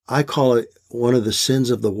I call it one of the sins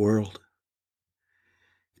of the world.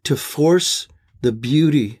 To force the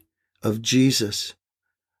beauty of Jesus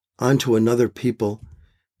onto another people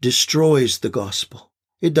destroys the gospel.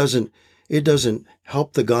 It doesn't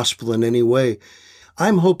help the gospel in any way.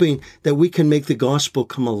 I'm hoping that we can make the gospel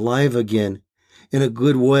come alive again in a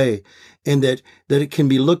good way, and that it can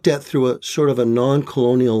be looked at through a sort of a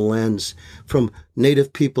non-colonial lens from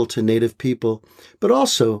native people to native people. But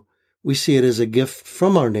also, we see it as a gift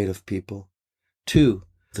from our native people to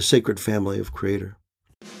the sacred family of Creator.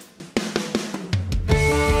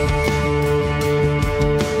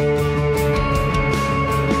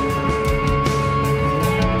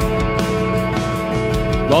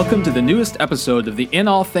 Welcome to the newest episode of the In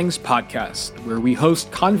All Things podcast, where we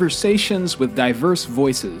host conversations with diverse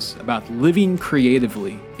voices about living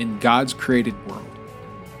creatively in God's created world.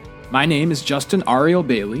 My name is Justin Ariel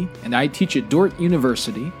Bailey, and I teach at Dordt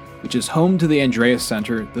University, which is home to the Andreas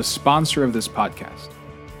Center, the sponsor of this podcast.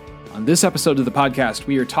 On this episode of the podcast,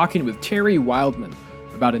 we are talking with Terry Wildman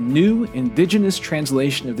about a new indigenous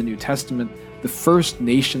translation of the New Testament, the First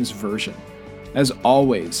Nations Version. As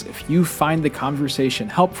always, if you find the conversation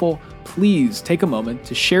helpful, please take a moment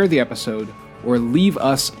to share the episode or leave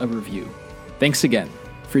us a review. Thanks again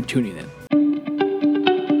for tuning in.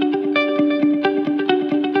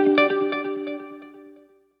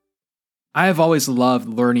 I have always loved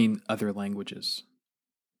learning other languages.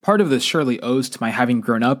 Part of this surely owes to my having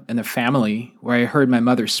grown up in a family where I heard my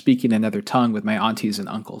mother speaking another tongue with my aunties and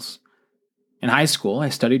uncles. In high school, I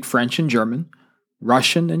studied French and German,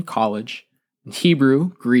 Russian in college,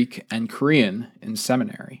 Hebrew, Greek, and Korean in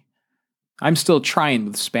seminary. I'm still trying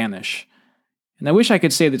with Spanish, and I wish I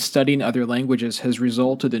could say that studying other languages has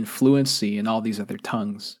resulted in fluency in all these other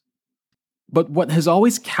tongues. But what has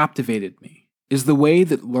always captivated me is the way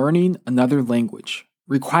that learning another language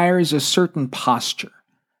requires a certain posture,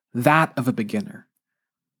 that of a beginner.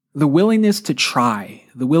 The willingness to try,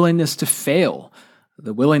 the willingness to fail,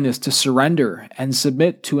 the willingness to surrender and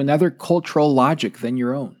submit to another cultural logic than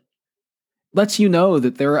your own. Lets you know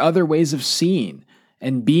that there are other ways of seeing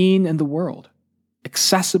and being in the world,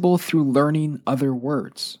 accessible through learning other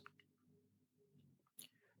words.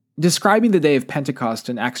 Describing the day of Pentecost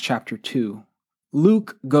in Acts chapter 2,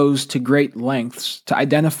 Luke goes to great lengths to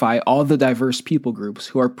identify all the diverse people groups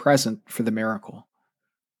who are present for the miracle.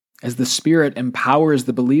 As the Spirit empowers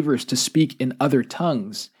the believers to speak in other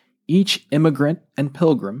tongues, each immigrant and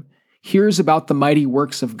pilgrim hears about the mighty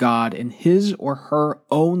works of God in his or her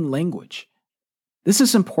own language. This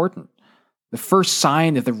is important, the first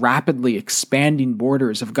sign of the rapidly expanding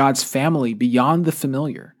borders of God's family beyond the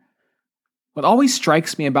familiar. What always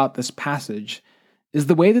strikes me about this passage is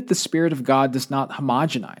the way that the Spirit of God does not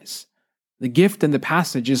homogenize. The gift in the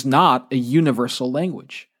passage is not a universal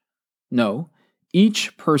language. No,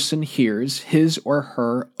 each person hears his or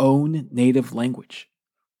her own native language.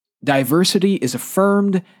 Diversity is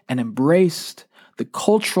affirmed and embraced. The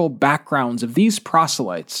cultural backgrounds of these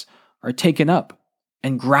proselytes are taken up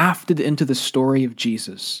and grafted into the story of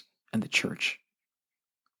Jesus and the church.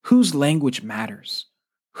 Whose language matters?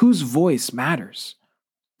 Whose voice matters?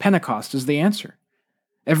 Pentecost is the answer.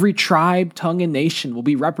 Every tribe, tongue, and nation will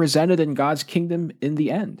be represented in God's kingdom in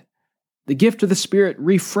the end. The gift of the Spirit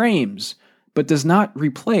reframes, but does not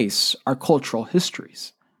replace our cultural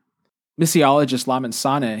histories. Missiologist Lamin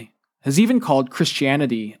Sanneh has even called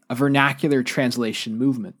Christianity a vernacular translation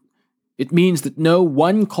movement. It means that no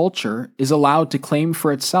one culture is allowed to claim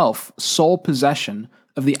for itself sole possession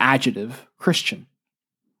of the adjective Christian.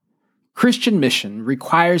 Christian mission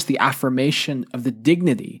requires the affirmation of the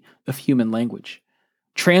dignity of human language,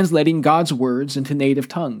 translating God's words into native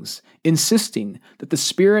tongues, insisting that the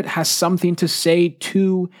Spirit has something to say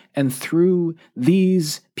to and through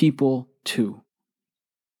these people too.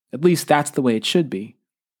 At least that's the way it should be,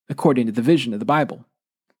 according to the vision of the Bible.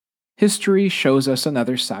 History shows us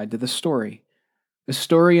another side to the story, a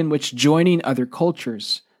story in which joining other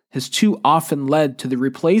cultures has too often led to the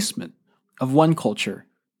replacement of one culture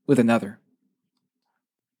with another.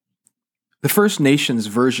 The First Nations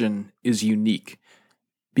version is unique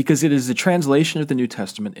because it is a translation of the New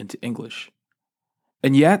Testament into English.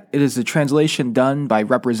 And yet, it is a translation done by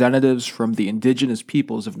representatives from the indigenous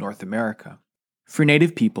peoples of North America, for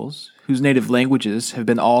native peoples whose native languages have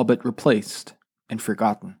been all but replaced and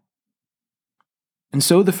forgotten. And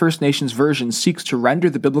so the First Nations version seeks to render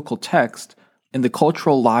the biblical text in the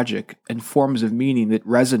cultural logic and forms of meaning that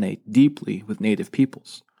resonate deeply with native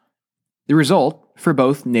peoples. The result, for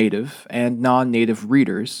both native and non-native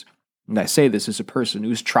readers, and I say this as a person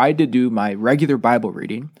who's tried to do my regular Bible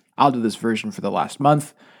reading out of this version for the last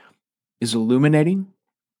month, is illuminating,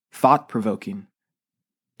 thought-provoking,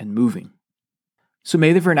 and moving. So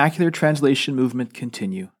may the vernacular translation movement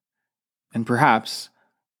continue. And perhaps,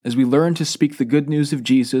 as we learn to speak the good news of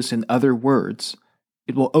Jesus in other words,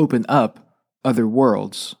 it will open up other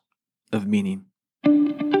worlds of meaning.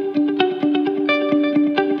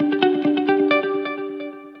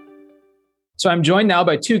 So I'm joined now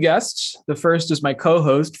by two guests. The first is my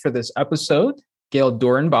co-host for this episode, Gail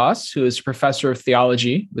Doornbos, who is a professor of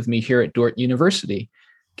theology with me here at Dordt University.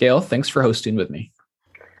 Gail, thanks for hosting with me.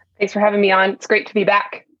 Thanks for having me on. It's great to be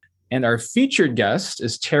back. And our featured guest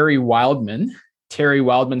is Terry Wildman. Terry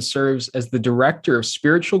Wildman serves as the Director of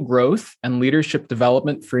Spiritual Growth and Leadership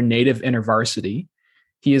Development for Native InterVarsity.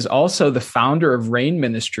 He is also the founder of Rain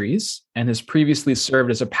Ministries and has previously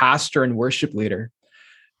served as a pastor and worship leader.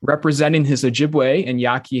 Representing his Ojibwe and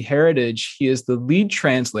Yaqui heritage, he is the lead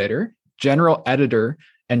translator, general editor,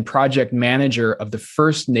 and project manager of the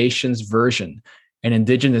First Nations version, an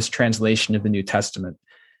indigenous translation of the New Testament.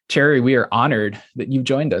 Terry, we are honored that you've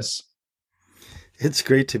joined us. It's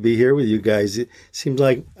great to be here with you guys. It seems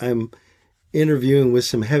like I'm interviewing with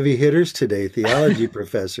some heavy hitters today, theology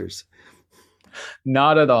professors.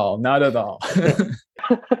 Not at all. Not at all.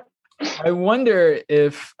 I wonder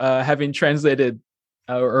if having translated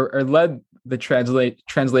or led the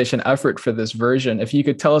translation effort for this version, if you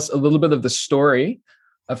could tell us a little bit of the story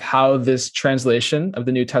of how this translation of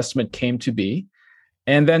the New Testament came to be.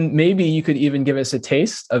 And then maybe you could even give us a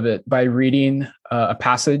taste of it by reading a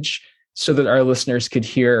passage so that our listeners could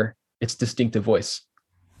hear its distinctive voice.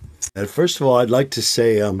 First of all, I'd like to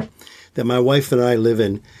say that my wife and I live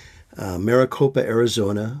in Maricopa,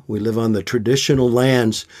 Arizona. We live on the traditional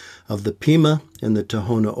lands of the Pima and the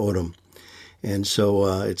Tohono O'odham. And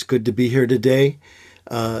so it's good to be here today.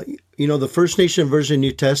 The First Nation version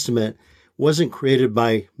New Testament wasn't created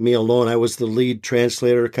by me alone. I was the lead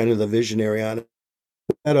translator, kind of the visionary on it.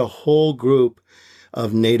 We had a whole group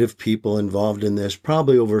of Native people involved in this,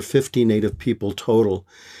 probably over 50 Native people total,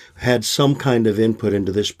 had some kind of input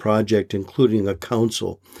into this project, including a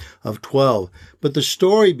council of 12. But the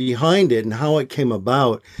story behind it and how it came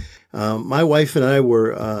about, my wife and I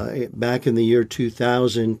were back in the year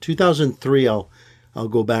 2003, I'll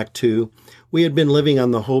go back to. We had been living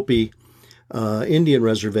on the Hopi Indian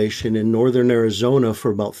Reservation in northern Arizona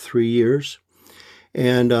for about 3 years.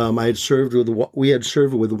 And we had served with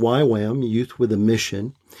YWAM, Youth with a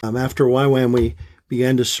Mission. After YWAM, we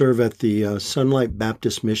began to serve at the Sunlight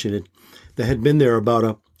Baptist Mission that had been there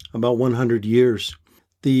about 100 years.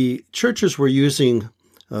 The churches were using,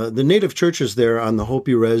 the Native churches there on the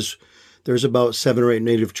Hopi Res, there's about 7 or 8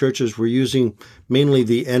 Native churches, were using mainly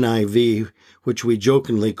the NIV, which we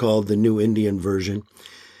jokingly called the New Indian Version.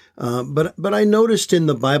 But I noticed in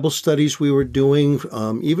the Bible studies we were doing,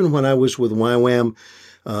 even when I was with YWAM,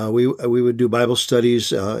 we would do Bible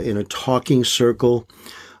studies in a talking circle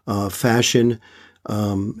fashion.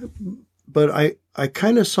 But I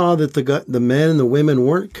kind of saw that the men and the women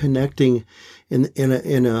weren't connecting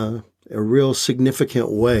in a real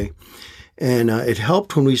significant way. And it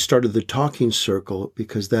helped when we started the talking circle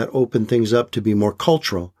because that opened things up to be more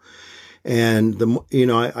cultural. And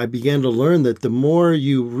I began to learn that the more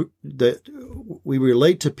that we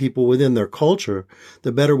relate to people within their culture,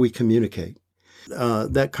 the better we communicate.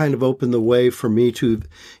 That kind of opened the way for me to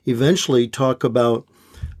eventually talk about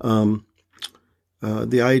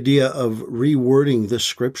the idea of rewording the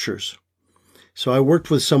scriptures. So I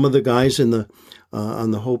worked with some of the guys on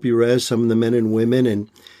the Hopi Res, some of the men and women,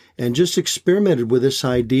 and just experimented with this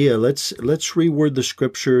idea. Let's reword the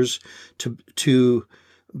scriptures to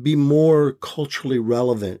be more culturally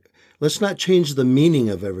relevant. Let's not change the meaning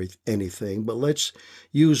of anything, but let's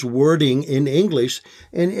use wording in English.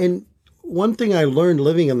 And one thing I learned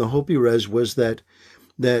living in the Hopi Res was that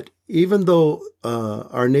even though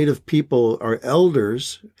our Native people, our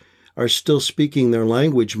elders, are still speaking their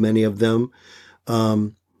language, many of them, although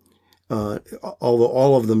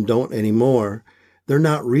all of them don't anymore, they're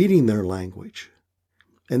not reading their language.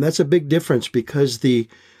 And that's a big difference because the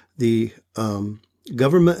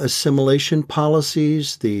government assimilation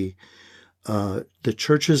policies, the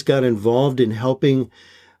churches got involved in helping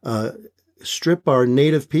strip our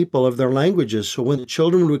Native people of their languages. So when the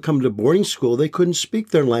children would come to boarding school, they couldn't speak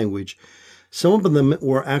their language. Some of them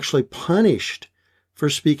were actually punished for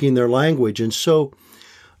speaking their language. And so,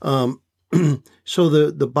 so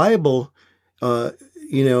the Bible,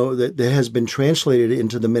 that has been translated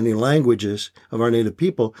into the many languages of our Native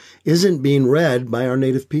people isn't being read by our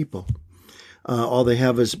Native people. All they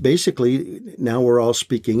have is basically, now we're all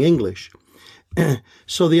speaking English.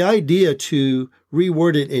 So the idea to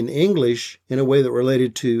reword it in English in a way that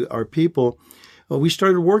related to our people we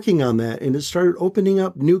started working on that, and it started opening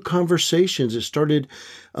up new conversations. It started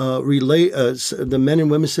the men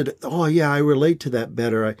and women said, "Oh yeah, I relate to that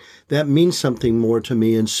better. That means something more to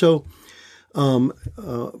me." And so,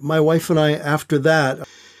 my wife and I, after that,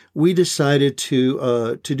 we decided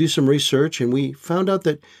to do some research, and we found out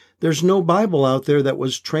that there's no Bible out there that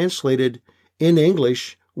was translated in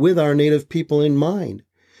English with our native people in mind,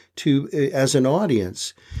 as an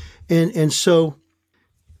audience, and so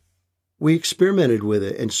we experimented with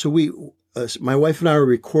it. And so my wife and I are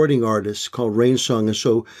recording artists called Rain Song, and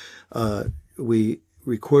so we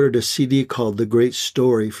recorded a CD called "The Great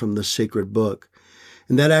Story from the Sacred Book,"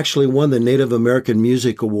 and that actually won the Native American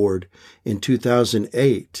Music Award in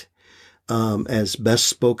 2008 as Best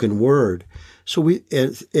Spoken Word. So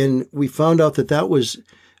we found out that was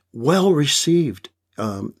well received.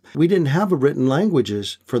 We didn't have written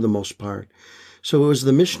languages for the most part, so it was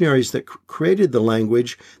the missionaries that created the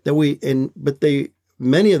language but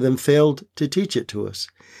many of them failed to teach it to us,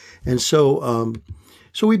 and so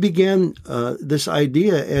we began this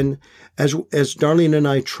idea. And as Darlene and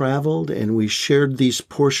I traveled and we shared these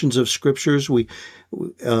portions of scriptures, we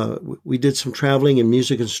did some traveling in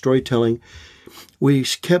music and storytelling. We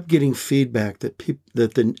kept getting feedback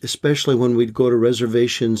that especially when we'd go to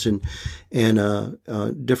reservations and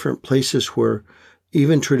different places where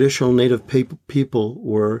even traditional Native people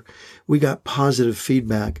were, we got positive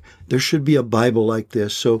feedback. There should be a Bible like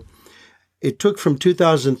this. So it took from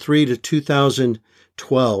 2003 to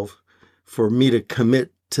 2012 for me to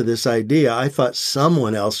commit to this idea. I thought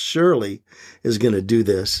someone else surely is going to do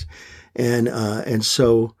this, and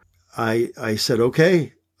so I said,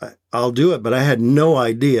 okay, I'll do it. But I had no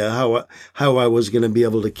idea how I was going to be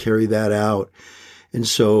able to carry that out. And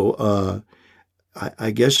so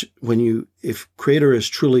I guess if Creator is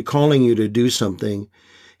truly calling you to do something,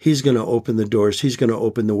 He's going to open the doors. He's going to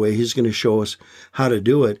open the way. He's going to show us how to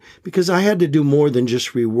do it. Because I had to do more than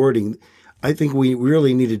just rewording. I think we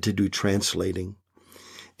really needed to do translating.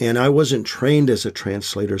 And I wasn't trained as a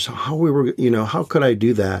translator. So how could I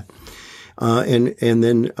do that? And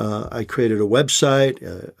then I created a website,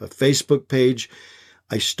 a Facebook page.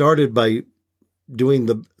 I started by doing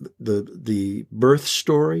the birth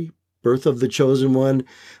story, birth of the chosen one.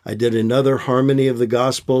 I did another harmony of the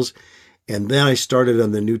Gospels, and then I started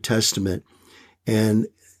on the New Testament, and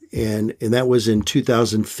that was in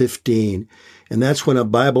 2015, and that's when a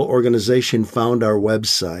Bible organization found our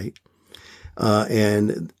website,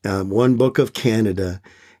 and One Book of Canada,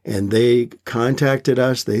 and they contacted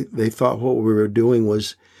us. They thought what we were doing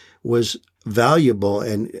was valuable,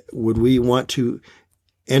 and would we want to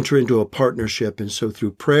enter into a partnership? And so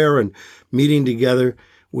through prayer and meeting together,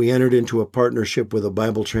 we entered into a partnership with a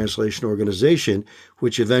Bible translation organization,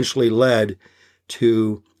 which eventually led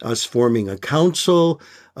to us forming a council,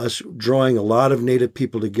 us drawing a lot of Native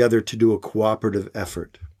people together to do a cooperative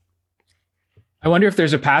effort. I wonder if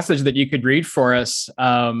there's a passage that you could read for us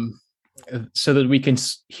so that we can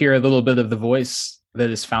hear a little bit of the voice that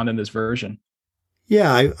is found in this version.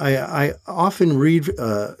 Yeah, I often read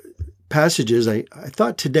passages. I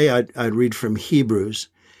thought today I'd read from Hebrews,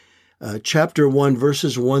 chapter 1,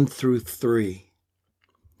 verses 1 through 3.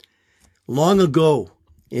 Long ago,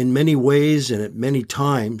 in many ways and at many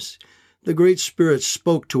times, the Great Spirit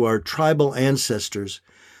spoke to our tribal ancestors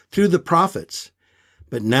through the prophets.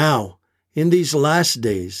 But now, in these last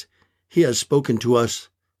days, He has spoken to us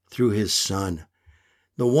through His Son,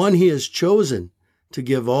 the one He has chosen to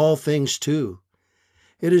give all things to.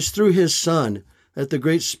 It is through His Son that the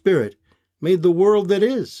Great Spirit made the world that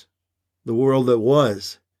is, the world that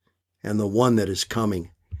was, and the one that is coming.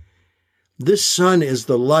 This Son is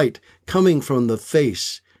the light coming from the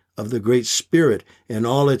face of the Great Spirit in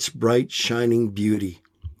all its bright, shining beauty.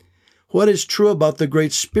 What is true about the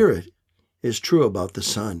Great Spirit is true about the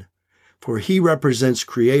Son, for He represents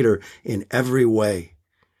Creator in every way.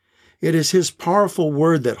 It is His powerful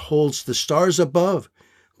word that holds the stars above,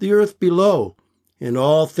 the earth below, and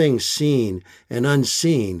all things seen and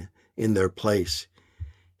unseen in their place.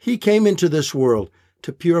 He came into this world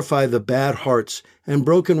to purify the bad hearts and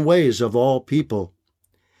broken ways of all people.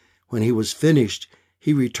 When He was finished,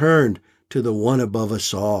 He returned to the One above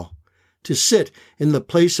us all, to sit in the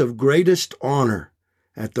place of greatest honor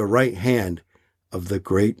at the right hand of the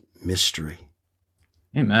great mystery.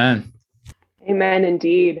 Amen. Amen,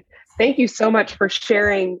 indeed. Thank you so much for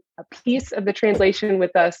sharing a piece of the translation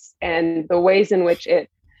with us and the ways in which it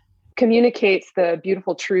communicates the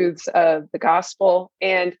beautiful truths of the gospel.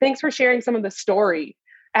 And thanks for sharing some of the story.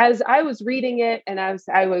 As I was reading it and as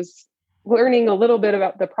I was learning a little bit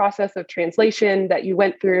about the process of translation that you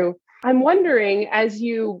went through, I'm wondering, as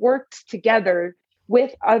you worked together,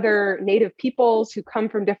 with other Native peoples who come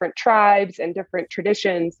from different tribes and different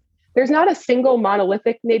traditions, there's not a single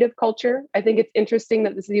monolithic Native culture. I think it's interesting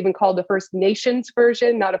that this is even called the First Nations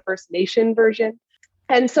version, not a First Nation version.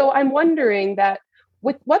 And so I'm wondering that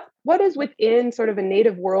with what is within sort of a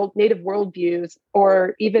native worldviews,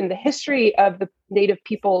 or even the history of the Native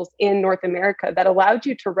peoples in North America that allowed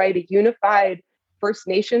you to write a unified First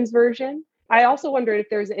Nations version. I also wondered if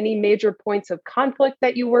there's any major points of conflict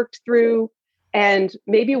that you worked through, and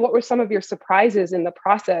maybe what were some of your surprises in the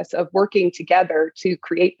process of working together to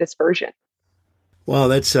create this version? Wow,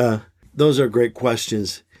 those are great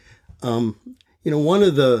questions. One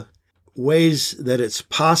of the ways that it's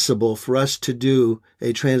possible for us to do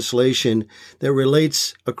a translation that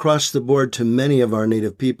relates across the board to many of our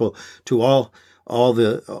Native people, to all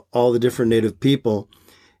the different Native people,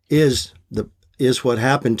 is what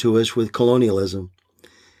happened to us with colonialism.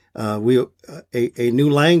 A new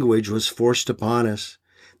language was forced upon us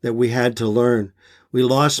that we had to learn. We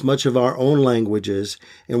lost much of our own languages,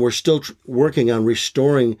 and we're still working on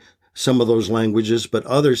restoring some of those languages, but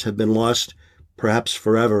others have been lost perhaps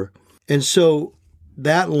forever. And so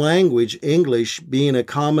that language, English, being a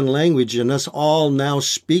common language and us all now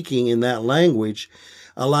speaking in that language,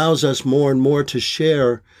 allows us more and more to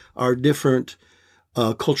share our different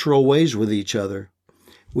cultural ways with each other.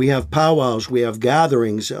 We have powwows, we have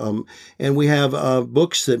gatherings, and we have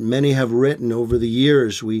books that many have written over the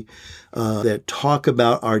years that talk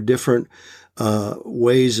about our different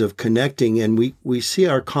ways of connecting, and we see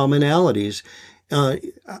our commonalities.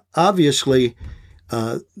 Obviously,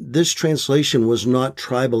 this translation was not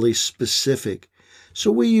tribally specific.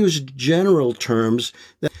 So we used general terms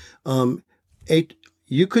that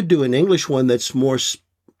you could do an English one that's more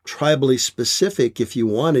tribally specific if you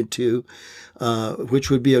wanted to, which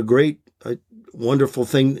would be a wonderful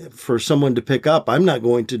thing for someone to pick up. I'm not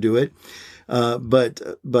going to do it. But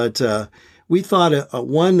we thought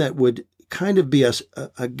one that would kind of be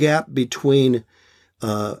a gap between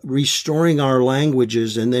restoring our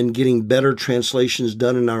languages and then getting better translations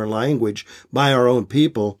done in our language by our own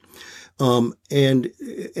people. And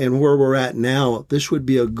where we're at now, this would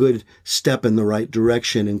be a good step in the right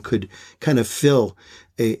direction and could kind of fill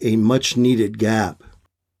a much needed gap.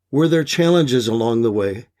 Were there challenges along the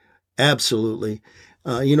way? Absolutely.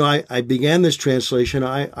 I began this translation.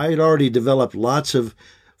 I had already developed lots of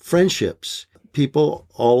friendships, people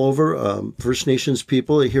all over, First Nations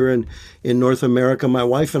people here in North America. My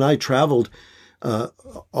wife and I traveled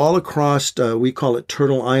all across, we call it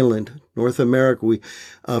Turtle Island, North America. We,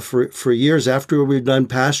 for years after we were done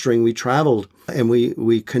pastoring, we traveled and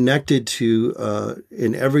we connected to,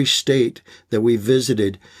 in every state that we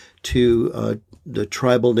visited, to the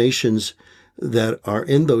tribal nations that are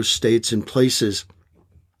in those states and places.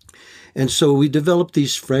 And so we developed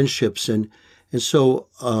these friendships, and so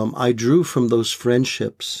I drew from those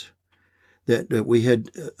friendships that we had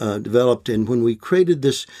developed. And when we created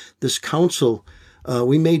this council,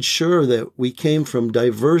 we made sure that we came from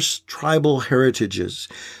diverse tribal heritages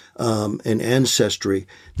and ancestry,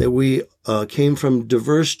 that we came from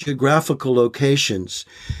diverse geographical locations,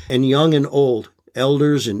 and young and old,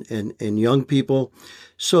 elders and young people,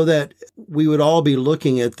 so that we would all be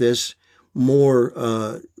looking at this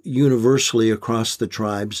more universally across the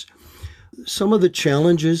tribes. Some of the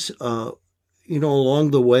challenges,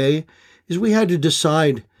 along the way, is we had to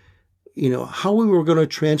decide, how we were going to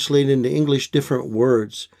translate into English different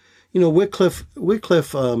words. Wycliffe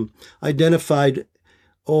identified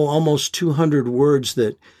almost 200 words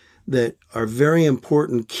that are very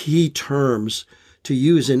important key terms to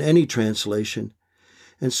use in any translation.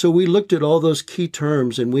 And so we looked at all those key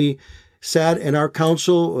terms, and we sat in our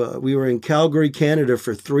council. We were in Calgary, Canada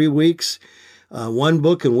for 3 weeks. One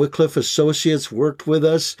Book and Wycliffe Associates worked with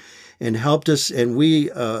us and helped us, and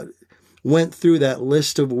we went through that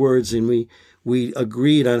list of words, and we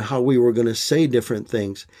agreed on how we were going to say different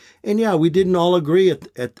things. And yeah, we didn't all agree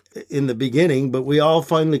in the beginning, but we all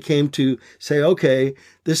finally came to say, okay,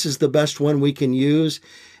 this is the best one we can use.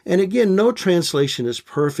 And again, no translation is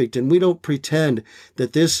perfect, and we don't pretend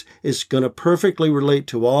that this is going to perfectly relate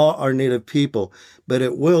to all our Native people, but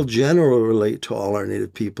it will generally relate to all our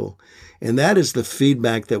Native people. And that is the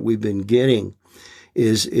feedback that we've been getting,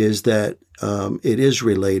 is that it is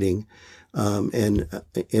relating, and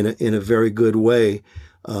in a very good way.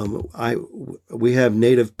 We have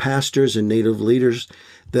Native pastors and Native leaders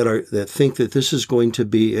that think that this is going to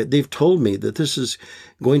be, they've told me that this is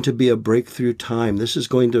going to be a breakthrough time. This is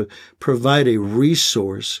going to provide a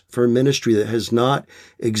resource for ministry that has not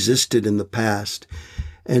existed in the past.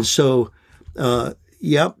 And so,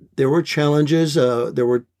 there were challenges. There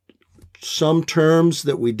were some terms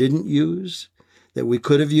that we didn't use that we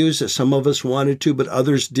could have used, that some of us wanted to, but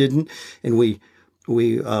others didn't. And we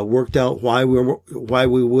worked out why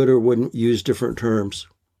we would or wouldn't use different terms.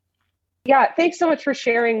 Yeah, thanks so much for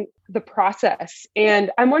sharing the process.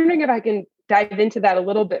 And I'm wondering if I can dive into that a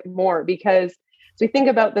little bit more, because as we think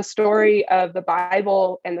about the story of the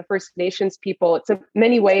Bible and the First Nations people, it's in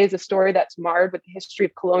many ways a story that's marred with the history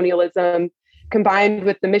of colonialism, combined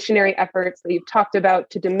with the missionary efforts that you've talked about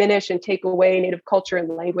to diminish and take away Native culture and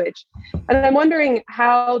language. And I'm wondering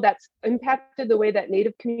how that's impacted the way that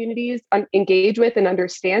Native communities engage with and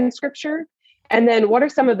understand Scripture. And then what are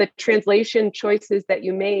some of the translation choices that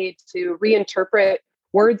you made to reinterpret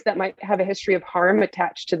words that might have a history of harm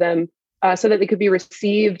attached to them, so that they could be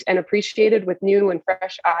received and appreciated with new and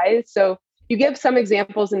fresh eyes? So you give some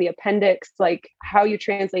examples in the appendix, like how you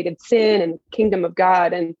translated sin and kingdom of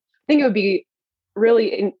God. And I think it would be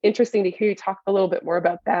really interesting to hear you talk a little bit more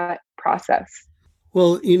about that process.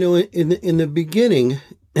 Well, in the beginning,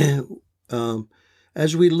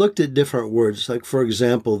 as we looked at different words, like, for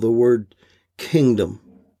example, the word kingdom,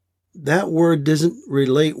 that word doesn't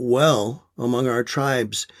relate well among our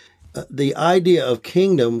tribes. The idea of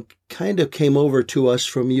kingdom kind of came over to us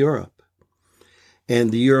from Europe.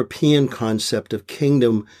 And the European concept of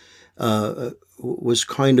kingdom was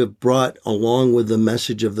kind of brought along with the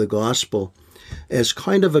message of the gospel as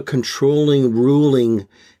kind of a controlling, ruling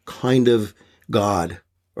kind of God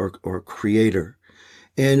or creator.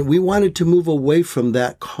 And we wanted to move away from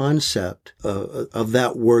that concept of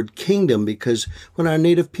that word kingdom, because when our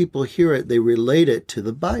Native people hear it, they relate it to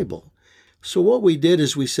the Bible. So what we did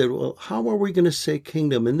is we said, well, how are we going to say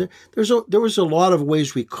kingdom? And there was a lot of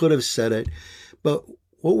ways we could have said it, but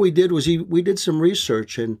what we did was we did some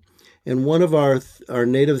research, and one of our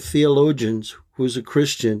Native theologians, who's a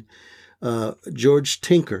Christian, George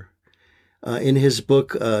Tinker, in his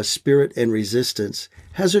book Spirit and Resistance,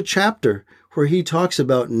 has a chapter where he talks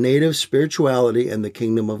about Native spirituality and the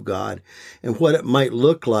kingdom of God and what it might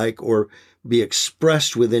look like or be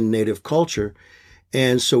expressed within Native culture.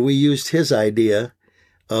 And so we used his idea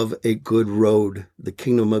of a good road. The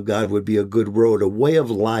kingdom of God would be a good road, a way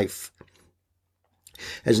of life.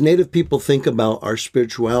 As Native people think about our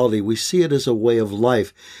spirituality, we see it as a way of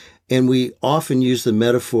life. And we often use the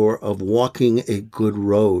metaphor of walking a good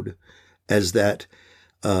road as that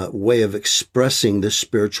way of expressing the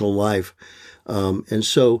spiritual life. And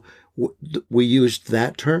so we used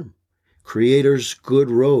that term. Creator's good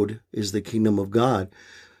road is the kingdom of God.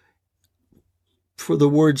 For the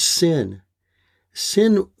word sin,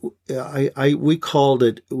 we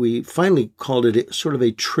finally called it sort of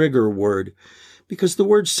a trigger word, because the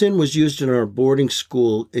word sin was used in our boarding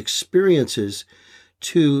school experiences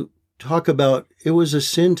to talk about it was a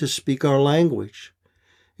sin to speak our language.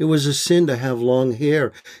 It was a sin to have long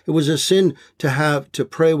hair. It was a sin to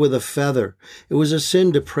pray with a feather. It was a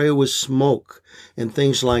sin to pray with smoke and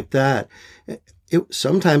things like that.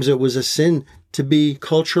 Sometimes it was a sin to be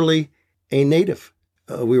culturally a native,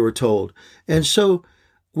 we were told. And so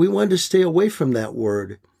we wanted to stay away from that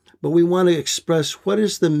word, but we want to express what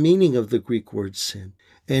is the meaning of the Greek word sin,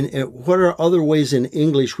 and what are other ways in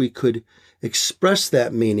English we could express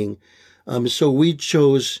that meaning. So we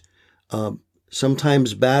chose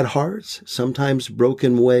sometimes bad hearts, sometimes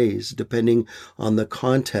broken ways, depending on the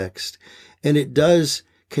context. And it does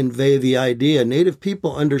convey the idea. Native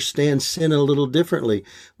people understand sin a little differently.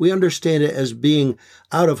 We understand it as being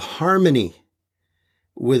out of harmony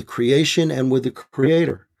with creation and with the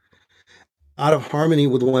Creator, out of harmony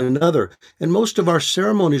with one another. And most of our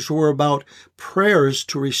ceremonies were about prayers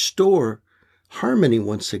to restore harmony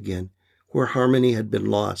once again, where harmony had been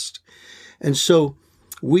lost. And so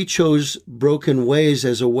we chose broken ways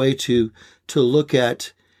as a way to look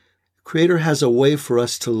at Creator has a way for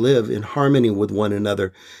us to live in harmony with one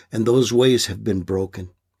another, and those ways have been broken.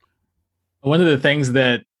 One of the things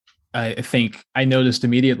that I think I noticed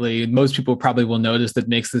immediately, and most people probably will notice, that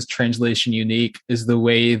makes this translation unique is the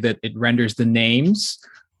way that it renders the names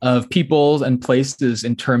of people and places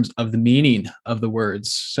in terms of the meaning of the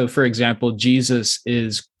words. So, for example, Jesus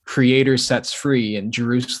is Creator sets free, and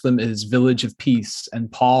Jerusalem is village of peace,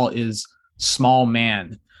 and Paul is small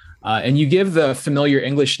man. And you give the familiar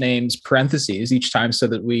English names parentheses each time so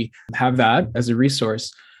that we have that as a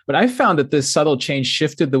resource. But I found that this subtle change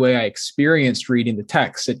shifted the way I experienced reading the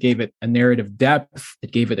text. It gave it a narrative depth.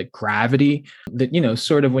 It gave it a gravity that,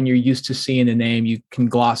 sort of when you're used to seeing a name, you can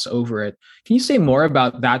gloss over it. Can you say more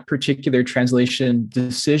about that particular translation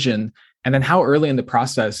decision? And then how early in the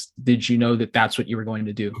process did you know that that's what you were going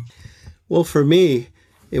to do? Well, for me,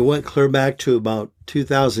 it went clear back to about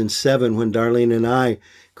 2007 when Darlene and I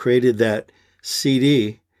created that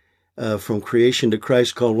CD from creation to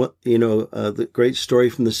Christ called, the great story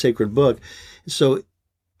from the sacred book. So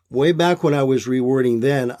way back when I was rewording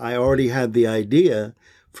then, I already had the idea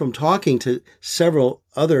from talking to several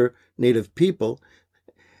other Native people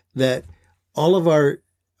that all of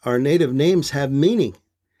our Native names have meaning.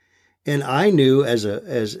 And I knew as a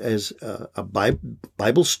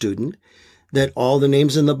Bible student that all the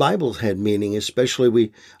names in the Bible had meaning, especially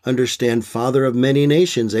we understand father of many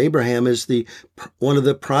nations. Abraham is one of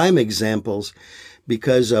the prime examples,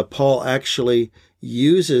 because Paul actually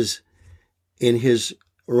uses in his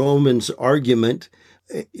Romans argument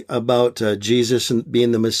about Jesus and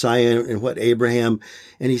being the Messiah and what Abraham,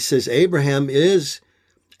 and he says Abraham is,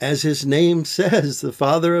 as his name says, the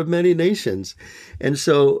father of many nations. And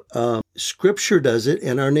so Scripture does it,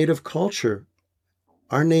 and our native culture,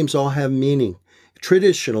 our names all have meaning.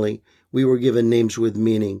 Traditionally, we were given names with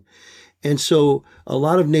meaning. And so a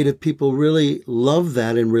lot of Native people really love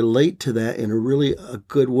that and relate to that in a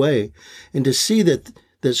good way. And to see that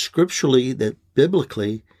scripturally, that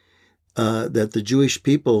biblically, that the Jewish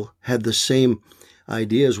people had the same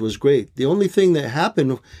ideas was great. The only thing that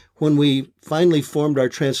happened when we finally formed our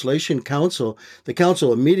translation council, the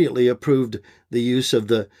council immediately approved the use of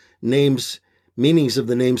the meanings of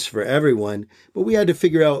the names for everyone, but we had to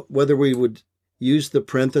figure out whether we would use the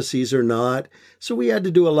parentheses or not. So we had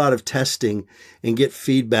to do a lot of testing and get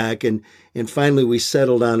feedback, and finally we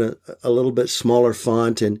settled on a little bit smaller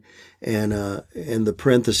font and the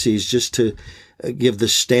parentheses, just to give the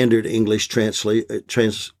standard English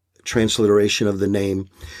transliteration of the name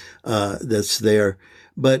that's there.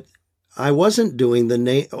 But I wasn't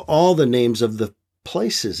doing all the names of the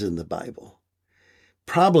places in the Bible.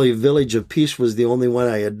 Probably Village of Peace was the only one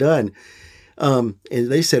I had done. And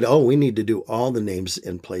they said, we need to do all the names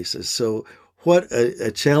and places. So what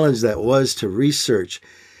a challenge that was to research.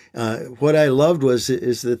 What I loved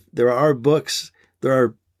is that there are books, there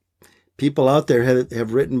are people out there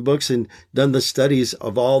have written books and done the studies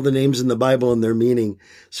of all the names in the Bible and their meaning.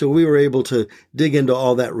 So we were able to dig into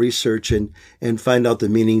all that research and find out the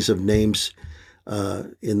meanings of names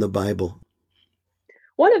in the Bible.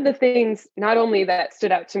 One of the things not only that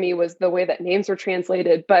stood out to me was the way that names were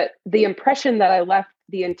translated, but the impression that I left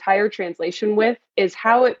the entire translation with is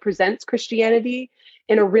how it presents Christianity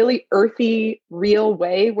in a really earthy, real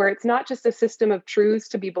way, where it's not just a system of truths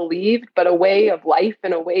to be believed, but a way of life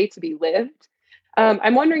and a way to be lived.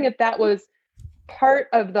 I'm wondering if that was part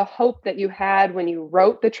of the hope that you had when you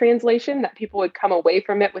wrote the translation, that people would come away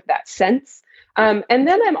from it with that sense. And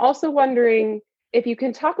then I'm also wondering if you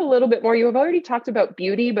can talk a little bit more. You have already talked about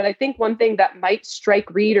beauty, but I think one thing that might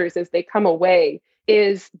strike readers as they come away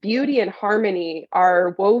is beauty and harmony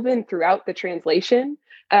are woven throughout the translation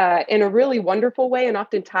in a really wonderful way and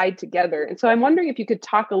often tied together. And so I'm wondering if you could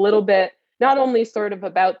talk a little bit, not only sort of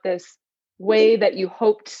about this way that you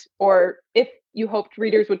hoped, or if you hoped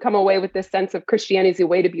readers would come away with this sense of Christianity as a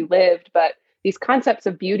way to be lived, but these concepts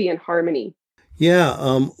of beauty and harmony. Yeah.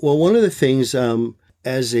 Well, one of the things,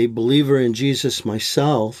 as a believer in Jesus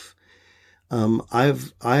myself,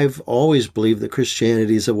 I've always believed that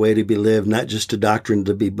Christianity is a way to be lived, not just a doctrine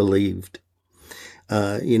to be believed.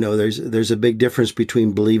 There's a big difference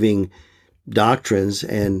between believing doctrines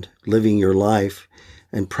and living your life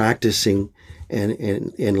and practicing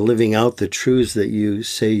and living out the truths that you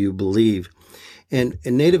say you believe. And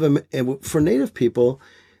for Native people,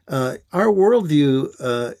 our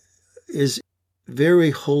worldview is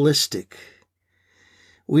very holistic.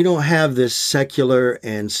 We don't have this secular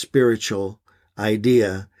and spiritual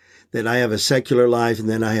idea that I have a secular life and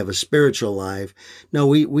then I have a spiritual life. No,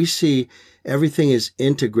 we see everything is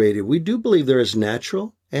integrated. We do believe there is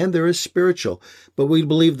natural and there is spiritual, but we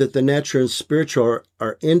believe that the natural and spiritual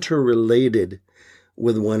are interrelated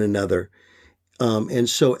with one another. And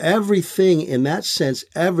so everything, in that sense,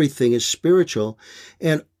 everything is spiritual,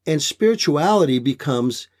 and spirituality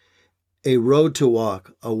becomes a road to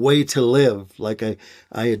walk, a way to live, like I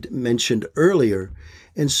had mentioned earlier.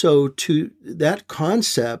 And so that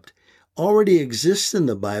concept already exists in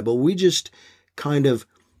the Bible. We just kind of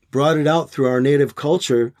brought it out through our native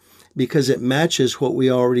culture because it matches what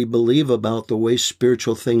we already believe about the way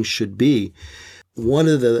spiritual things should be. One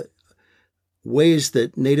of the ways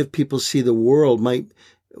that Native people see the world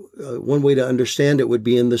one way to understand it would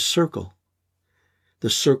be in the circle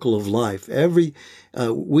of life.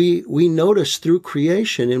 We notice through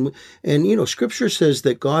creation, and Scripture says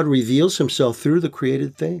that God reveals Himself through the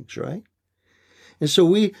created things, right? And so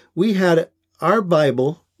we had our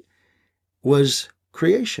Bible was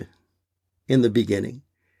creation in the beginning,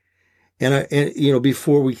 and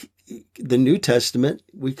before the New Testament,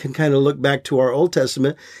 we can kind of look back to our Old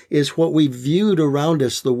Testament, is what we viewed around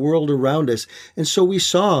us, the world around us. And so we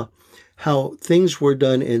saw how things were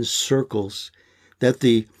done in circles, that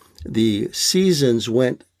the seasons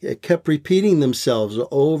kept repeating themselves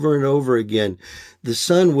over and over again. The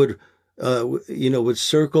sun would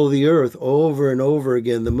circle the earth over and over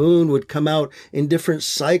again. The moon would come out in different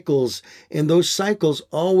cycles, and those cycles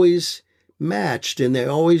always matched, and they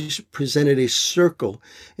always presented a circle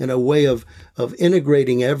and a way of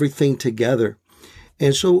integrating everything together.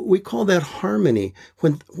 And so we call that harmony.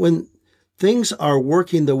 When things are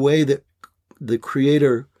working the way that the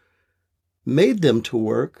Creator made them to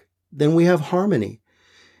work, then we have harmony.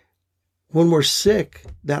 When we're sick,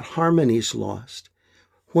 that harmony is lost.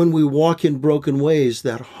 When we walk in broken ways,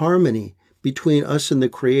 that harmony between us and the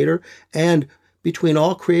Creator and between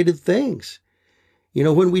all created things.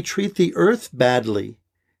 When we treat the earth badly,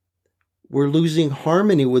 we're losing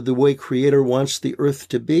harmony with the way Creator wants the earth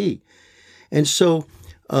to be. And so,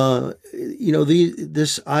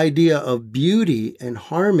 this idea of beauty and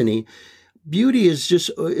harmony, beauty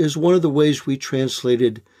is one of the ways we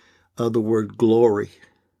translated the word glory.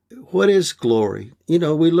 What is glory? We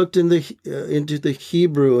looked into the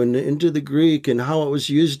Hebrew and into the Greek and how it was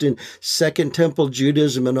used in Second Temple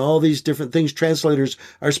Judaism and all these different things translators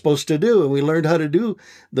are supposed to do. And we learned how to do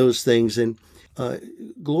those things. And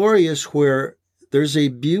glory is where there's a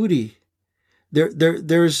beauty.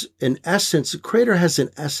 There's an essence. The Creator has an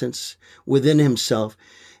essence within himself.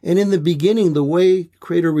 And in the beginning, the way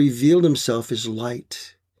Creator revealed himself is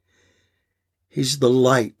light. He's the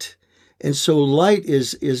light. And so light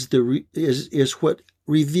is what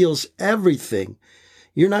reveals everything.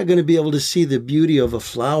 You're not going to be able to see the beauty of a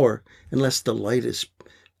flower unless the light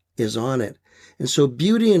is on it. And so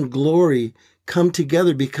beauty and glory come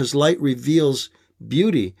together because light reveals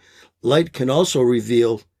beauty. Light can also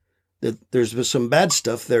reveal that there's some bad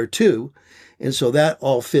stuff there too. And so that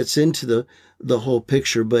all fits into the whole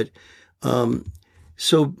picture. But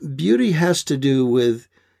so beauty has to do with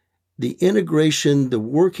the integration, the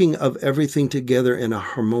working of everything together in a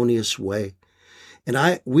harmonious way. And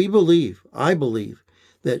I believe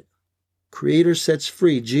that Creator sets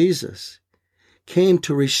free, Jesus, came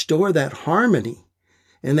to restore that harmony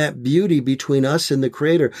and that beauty between us and the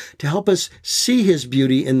Creator, to help us see his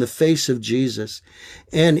beauty in the face of Jesus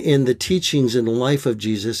and in the teachings and life of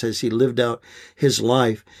Jesus as he lived out his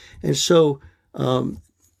life. And so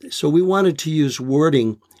we wanted to use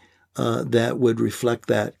wording that would reflect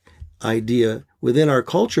that idea within our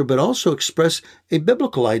culture, but also express a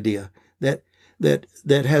biblical idea that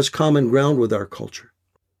has common ground with our culture.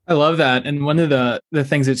 I love that. And one of the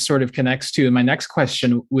things it sort of connects to in my next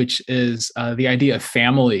question, which is the idea of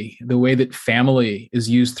family, the way that family is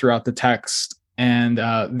used throughout the text. And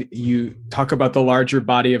you talk about the larger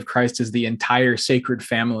body of Christ as the entire sacred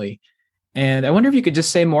family. And I wonder if you could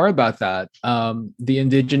just say more about that, the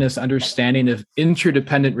indigenous understanding of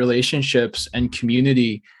interdependent relationships and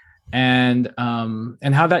community, and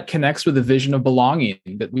how that connects with the vision of belonging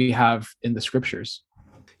that we have in the scriptures.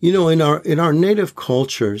 In our native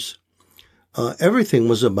cultures, everything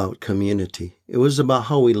was about community. It was about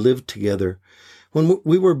how we lived together. When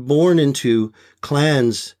we were born into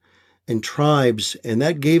clans and tribes, and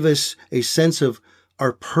that gave us a sense of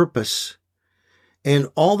our purpose. And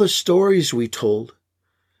all the stories we told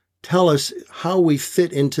tell us how we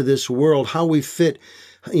fit into this world, how we fit,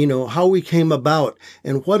 how we came about,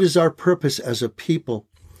 and what is our purpose as a people.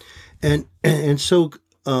 And so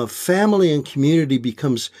family and community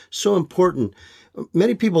becomes so important.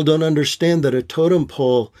 Many people don't understand that a totem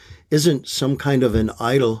pole isn't some kind of an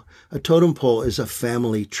idol. A totem pole is a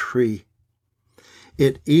family tree.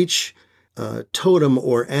 Each totem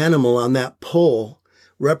or animal on that pole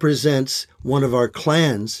represents one of our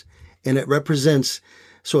clans, and it represents,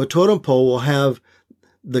 so a totem pole will have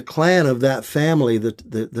the clan of that family,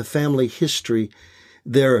 the family history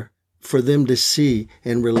there for them to see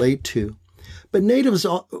and relate to. But natives,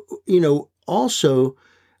 also,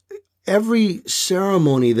 every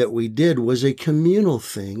ceremony that we did was a communal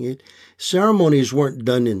thing. Ceremonies weren't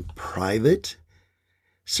done in private.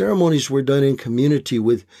 Ceremonies were done in community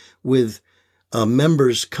with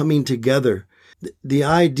members coming together. The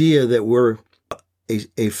idea that we're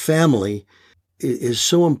a family is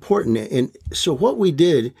so important. And so what we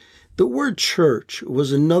did, the word church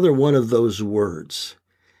was another one of those words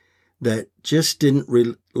that just didn't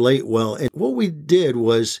relate well. And what we did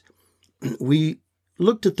was we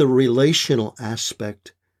looked at the relational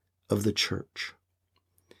aspect of the church.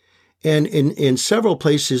 And in several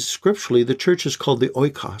places scripturally, the church is called the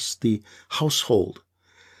oikos, the household,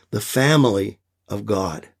 the family of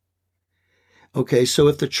God. Okay, so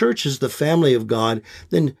if the church is the family of God,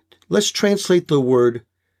 then let's translate the word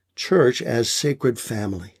church as sacred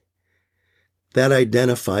family. That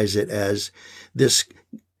identifies it as this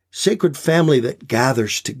sacred family that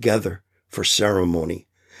gathers together for ceremony,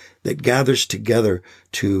 that gathers together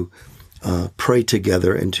to pray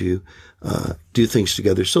together and to do things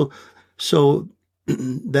together. So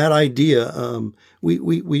that idea,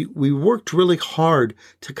 we worked really hard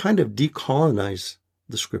to kind of decolonize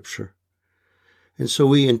the scripture. And so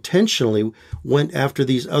we intentionally went after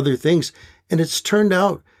these other things. And it's turned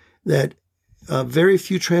out that very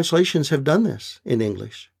few translations have done this in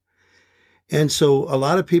English. And so a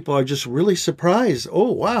lot of people are just really surprised.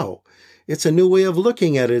 Oh, wow. It's a new way of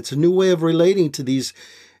looking at it. It's a new way of relating to these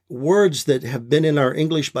words that have been in our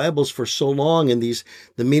English Bibles for so long, and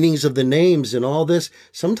the meanings of the names and all this.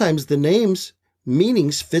 Sometimes the names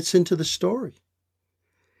meanings fits into the story.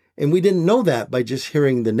 And we didn't know that by just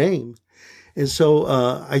hearing the name. And so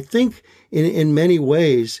I think in many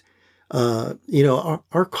ways,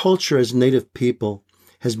 our culture as Native people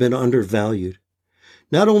has been undervalued,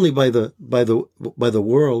 not only by the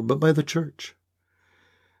world, but by the church,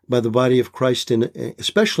 by the body of Christ,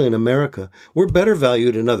 especially in America. We're better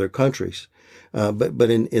valued in other countries,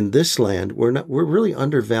 but in this land, we're really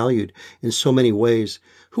undervalued in so many ways.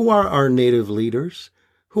 Who are our Native leaders?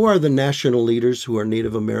 Who are the national leaders who are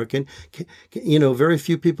Native American? Very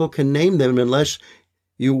few people can name them unless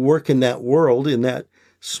you work in that world, in that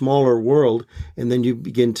smaller world, and then you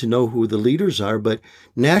begin to know who the leaders are. But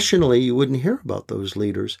nationally, you wouldn't hear about those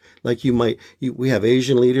leaders. Like we have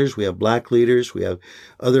Asian leaders, we have Black leaders, we have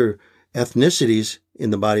other ethnicities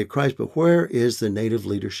in the body of Christ, but where is the Native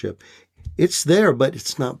leadership? It's there, but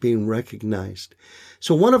it's not being recognized.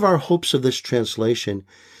 So one of our hopes of this translation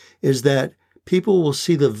is that people will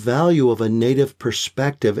see the value of a Native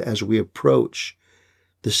perspective as we approach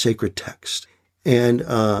the sacred text. And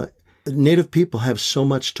Native people have so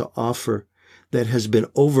much to offer that has been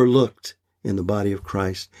overlooked in the body of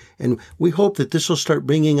Christ. And we hope that this will start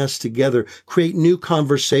bringing us together, create new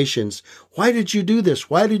conversations. Why did you do this?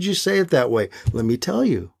 Why did you say it that way? Let me tell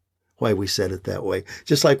you why we said it that way,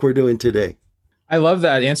 just like we're doing today. I love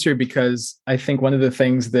that answer, because I think one of the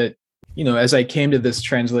things that, as I came to this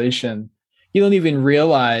translation, you don't even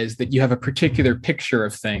realize that you have a particular picture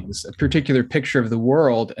of things, a particular picture of the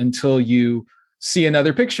world, until you see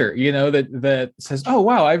another picture, that says, oh,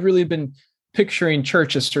 wow, I've really been picturing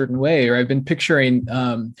church a certain way, or I've been picturing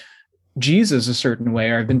Jesus a certain way,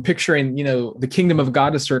 or I've been picturing, the kingdom of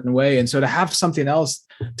God a certain way. And so to have something else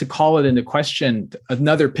to call it into question,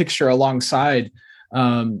 another picture alongside,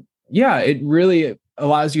 it really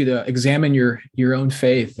allows you to examine your own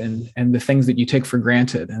faith and the things that you take for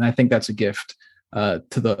granted. And I think that's a gift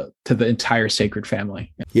to the entire sacred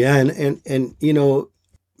family. Yeah. And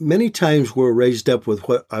many times we're raised up with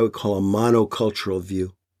what I would call a monocultural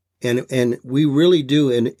view. And we really do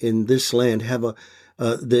in this land have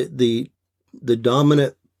the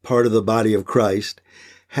dominant part of the body of Christ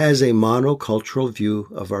has a monocultural view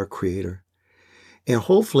of our Creator. And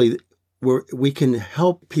hopefully we can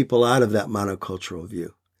help people out of that monocultural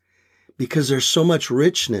view, because there's so much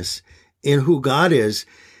richness in who God is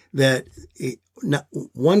that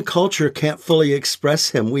one culture can't fully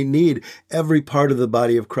express him. We need every part of the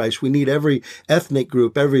body of Christ. We need every ethnic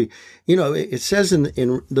group, it says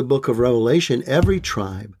in the book of Revelation, every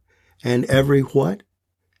tribe and every what?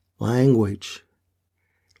 Language.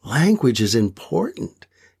 Language is important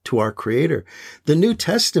to our Creator. The New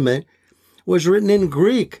Testament was written in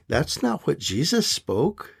Greek. That's not what Jesus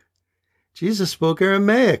spoke. Jesus spoke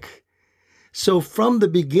Aramaic. So from the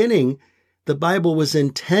beginning, the Bible was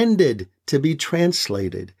intended to be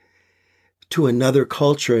translated to another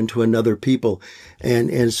culture and to another people.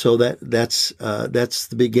 And so that's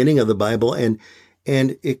the beginning of the Bible. And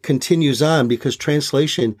it continues on, because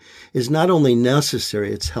translation is not only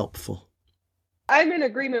necessary, it's helpful. I'm in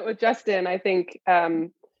agreement with Justin. I think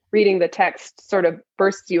reading the text sort of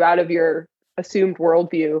bursts you out of your assumed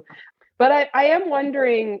worldview. But I am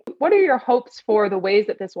wondering, what are your hopes for the ways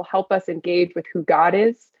that this will help us engage with who God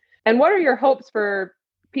is? And what are your hopes for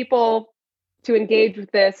people to engage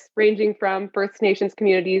with this, ranging from First Nations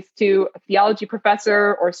communities to a theology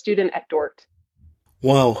professor or student at Dordt?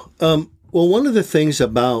 Wow. Well, one of the things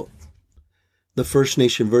about the First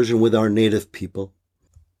Nation version with our Native people,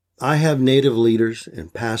 I have Native leaders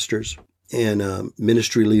and pastors and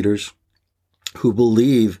ministry leaders who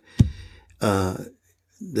believe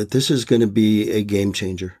that this is going to be a game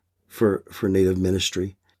changer for Native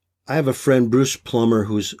ministry. I have a friend, Bruce Plummer,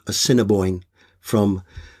 who's a Assiniboine from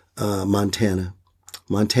Montana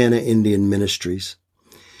Indian Ministries.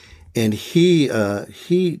 and he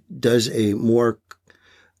does a more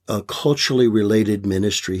culturally related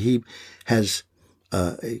ministry. He has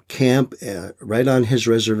a camp right on his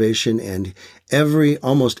reservation, and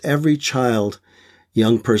almost every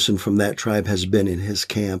young person from that tribe has been in his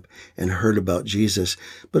camp and heard about Jesus,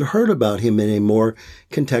 but heard about him in a more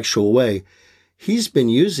contextual way. He's been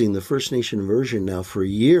using the First Nation version now for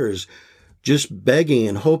years, just begging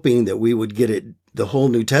and hoping that we would get the whole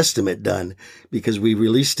New Testament done, because we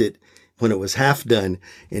released it when it was half done,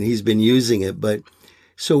 and he's been using it. But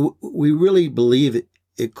so we really believe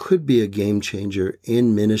it could be a game changer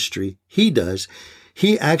in ministry. He does.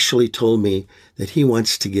 He actually told me that he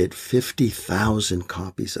wants to get 50,000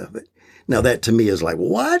 copies of it. Now that to me is like,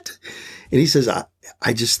 what? And he says,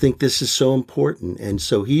 I just think this is so important. And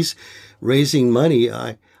so he's raising money.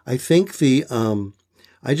 I think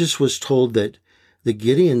I just was told that the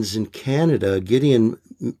Gideons in Canada, Gideon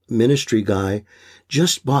ministry guy,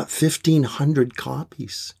 just bought 1,500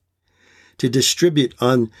 copies to distribute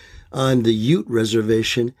on the Ute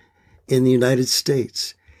reservation in the United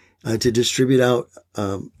States, to distribute out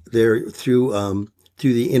there through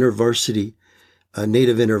the InterVarsity,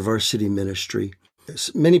 Native InterVarsity ministry.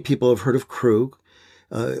 Many people have heard of Cru,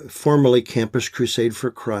 formerly Campus Crusade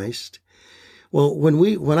for Christ. Well,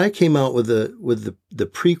 when I came out with the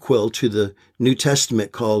prequel to the New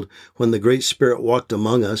Testament called When the Great Spirit Walked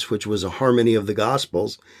Among Us, which was a harmony of the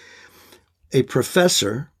Gospels, a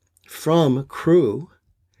professor from Cru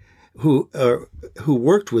who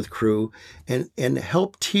worked with Cru and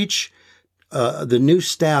helped teach the new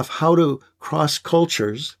staff how to cross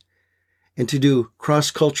cultures and to do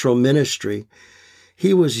cross-cultural ministry,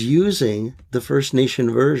 he was using the First Nation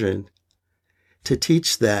version to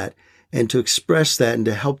teach that and to express that and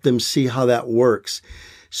to help them see how that works.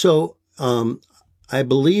 So I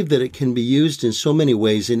believe that it can be used in so many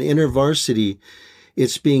ways. In InterVarsity,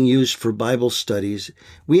 it's being used for Bible studies.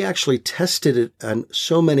 We actually tested it on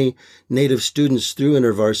so many Native students through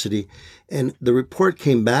InterVarsity, and the report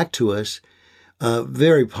came back to us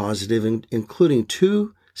very positive, including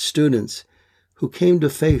 2 students who came to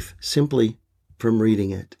faith simply from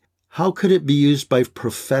reading it. How could it be used by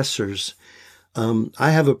professors?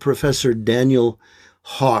 I have a professor, Daniel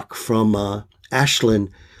Hawk, from Ashland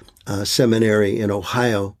Seminary in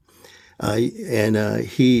Ohio, and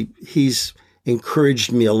he's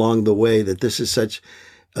encouraged me along the way that this is such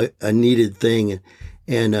a needed thing,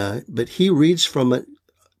 but he reads from it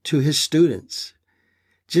to his students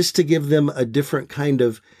just to give them a different kind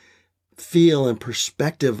of feel and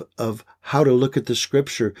perspective of how to look at the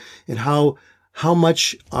scripture and how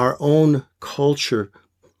much our own culture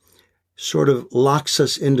sort of locks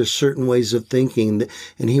us into certain ways of thinking,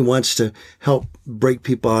 and he wants to help break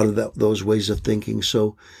people out of those ways of thinking.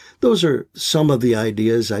 So those are some of the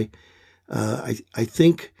ideas. I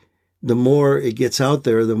think the more it gets out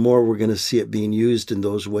there, the more we're going to see it being used in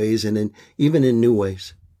those ways and even in new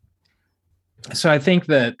ways. So I think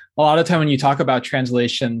that a lot of time when you talk about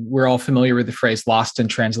translation, we're all familiar with the phrase lost in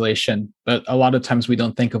translation, but a lot of times we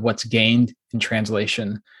don't think of what's gained in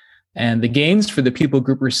translation. And the gains for the people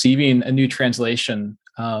group receiving a new translation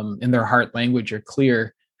in their heart language are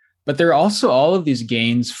clear, but there are also all of these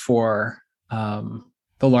gains for the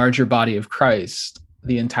larger body of Christ,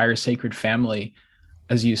 the entire sacred family,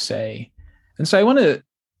 as you say. And so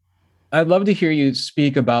I'd love to hear you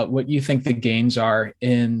speak about what you think the gains are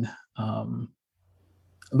in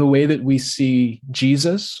the way that we see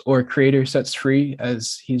Jesus, or Creator sets free,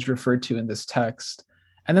 as he's referred to in this text.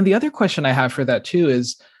 And then the other question I have for that too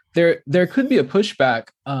is, there could be a pushback,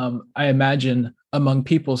 I imagine, among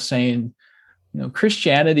people saying,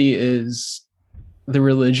 Christianity is the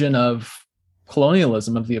religion of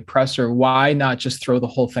colonialism, of the oppressor. Why not just throw the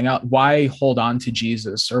whole thing out? Why hold on to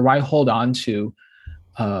Jesus, or why hold on to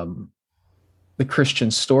the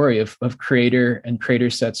Christian story of Creator and Creator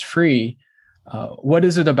sets free? What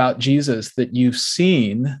is it about Jesus that you've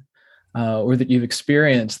seen or that you've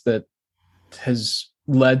experienced that has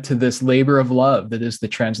led to this labor of love that is the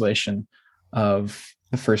translation of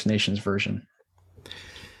the First Nations version?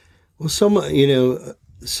 Well, some of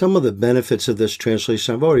the benefits of this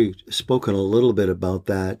translation, I've already spoken a little bit about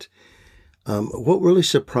that. What really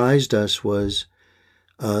surprised us was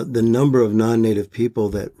the number of non-Native people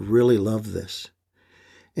that really love this.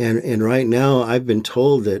 And right now, I've been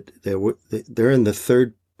told that they're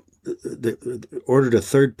in ordered a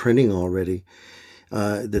third printing already.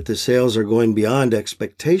 That the sales are going beyond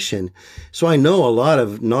expectation. So I know a lot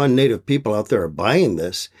of non-Native people out there are buying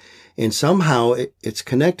this, and somehow it's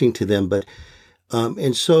connecting to them. But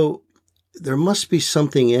and so there must be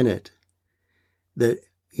something in it that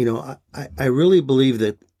I really believe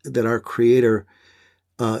that our Creator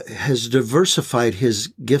has diversified his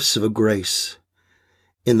gifts of grace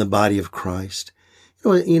in the body of Christ.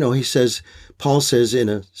 He says, Paul says in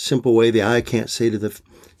a simple way, the eye can't say to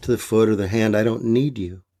the foot or the hand, I don't need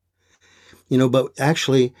you. But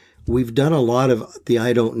actually, we've done a lot of the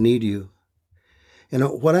I don't need you. And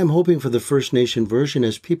what I'm hoping for the First Nation version,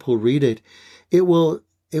 as people read it, it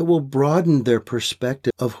will broaden their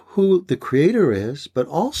perspective of who the Creator is, but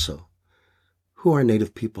also who our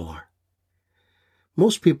Native people are.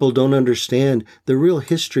 Most people don't understand the real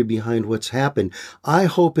history behind what's happened. I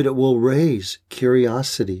hope it will raise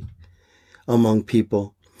curiosity among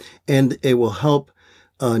people, and it will help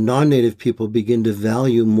non-Native people begin to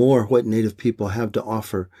value more what Native people have to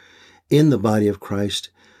offer in the body of Christ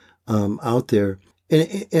out there.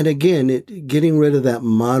 And again, getting rid of that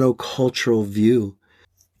monocultural view.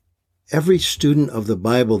 Every student of the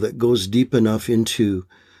Bible that goes deep enough into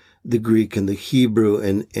the Greek and the Hebrew,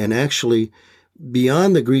 and actually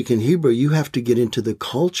beyond the Greek and Hebrew, you have to get into the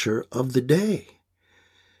culture of the day.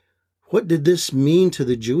 What did this mean to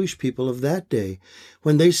the Jewish people of that day?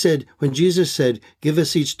 When Jesus said, give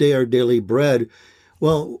us each day our daily bread,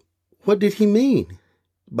 well, what did he mean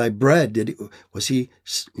by bread? Was he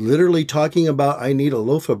literally talking about, I need a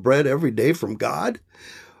loaf of bread every day from God?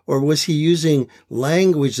 Or was he using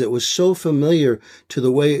language that was so familiar to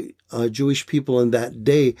the way Jewish people in that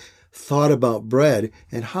day thought about bread?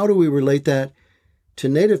 And how do we relate that to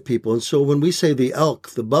Native people? And so when we say the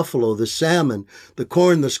elk, the buffalo, the salmon, the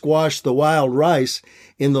corn, the squash, the wild rice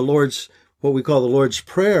in what we call the Lord's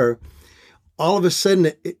Prayer, all of a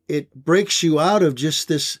sudden it breaks you out of just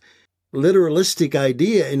this literalistic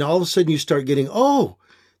idea. And all of a sudden you start getting,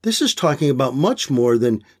 this is talking about much more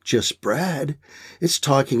than just bread. It's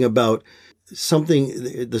talking about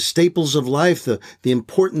something, the staples of life, the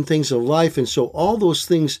important things of life. And so all those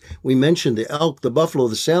things we mentioned, the elk, the buffalo,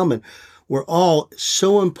 the salmon, were all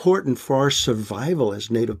so important for our survival as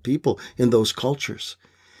Native people in those cultures.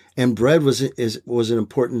 And bread was an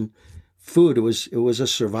important food. It was a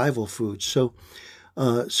survival food. So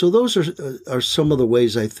those are some of the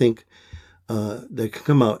ways I think that can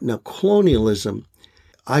come out. Now, colonialism,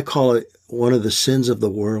 I call it one of the sins of the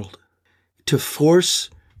world. To force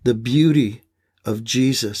the beauty of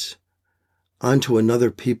Jesus onto another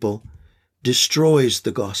people destroys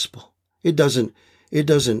the gospel. It doesn't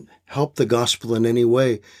help the gospel in any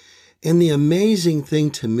way. And the amazing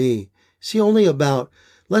thing to me, only about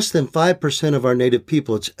less than 5% of our Native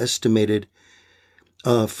people, it's estimated,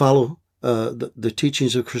 follow the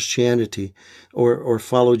teachings of Christianity or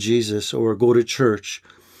follow Jesus or go to church,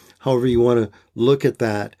 however you want to look at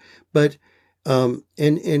that. But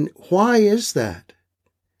and why is that?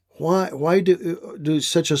 Why do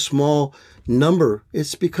such a small number?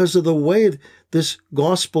 It's because of the way this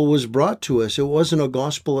gospel was brought to us. It wasn't a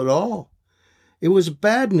gospel at all. It was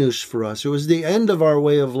bad news for us. It was the end of our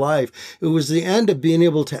way of life. It was the end of being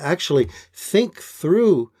able to actually think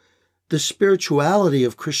through the spirituality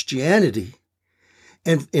of Christianity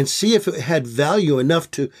and see if it had value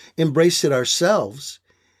enough to embrace it ourselves.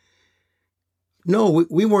 No,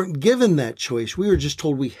 we weren't given that choice. We were just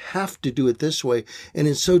told we have to do it this way. And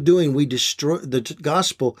in so doing, we destroyed the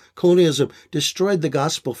gospel. Colonialism destroyed the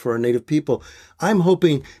gospel for our Native people. I'm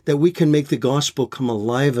hoping that we can make the gospel come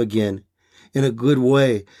alive again in a good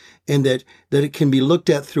way, and that it can be looked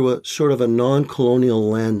at through a sort of a non-colonial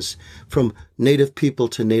lens from Native people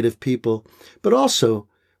to Native people. But also,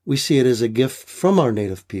 we see it as a gift from our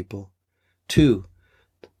Native people to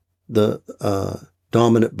the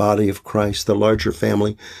dominant body of Christ, the larger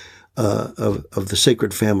family of the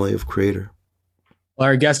sacred family of Creator. Well,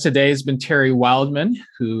 our guest today has been Terry Wildman,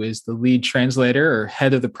 who is the lead translator or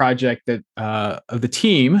head of the project of the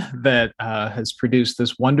team that has produced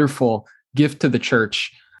this wonderful gift to the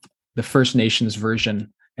church, the First Nations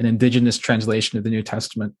version, an Indigenous translation of the New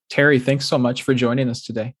Testament. Terry, thanks so much for joining us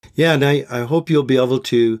today. Yeah, and I hope you'll be able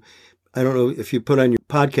to, I don't know if you put on your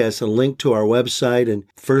podcast a link to our website, and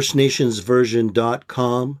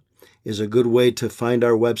firstnationsversion.com is a good way to find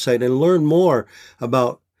our website and learn more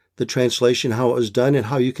about the translation, how it was done, and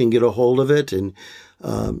how you can get a hold of it, and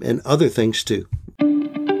other things too.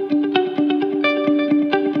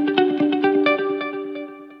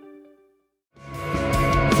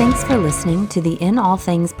 Thanks for listening to the In All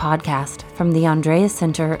Things podcast from the Andreas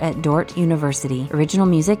Center at Dordt University. Original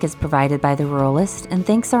music is provided by The Ruralist, and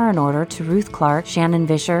thanks are in order to Ruth Clark, Shannon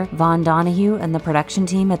Vischer, Vaughn Donahue, and the production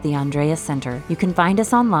team at the Andreas Center. You can find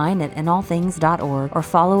us online at inallthings.org or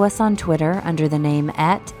follow us on Twitter under the name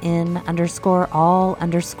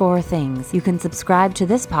 @in_all_things. You can subscribe to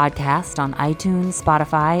this podcast on iTunes,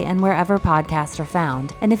 Spotify, and wherever podcasts are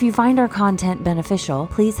found. And if you find our content beneficial,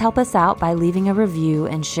 please help us out by leaving a review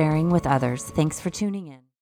and sharing with others. Thanks for tuning in.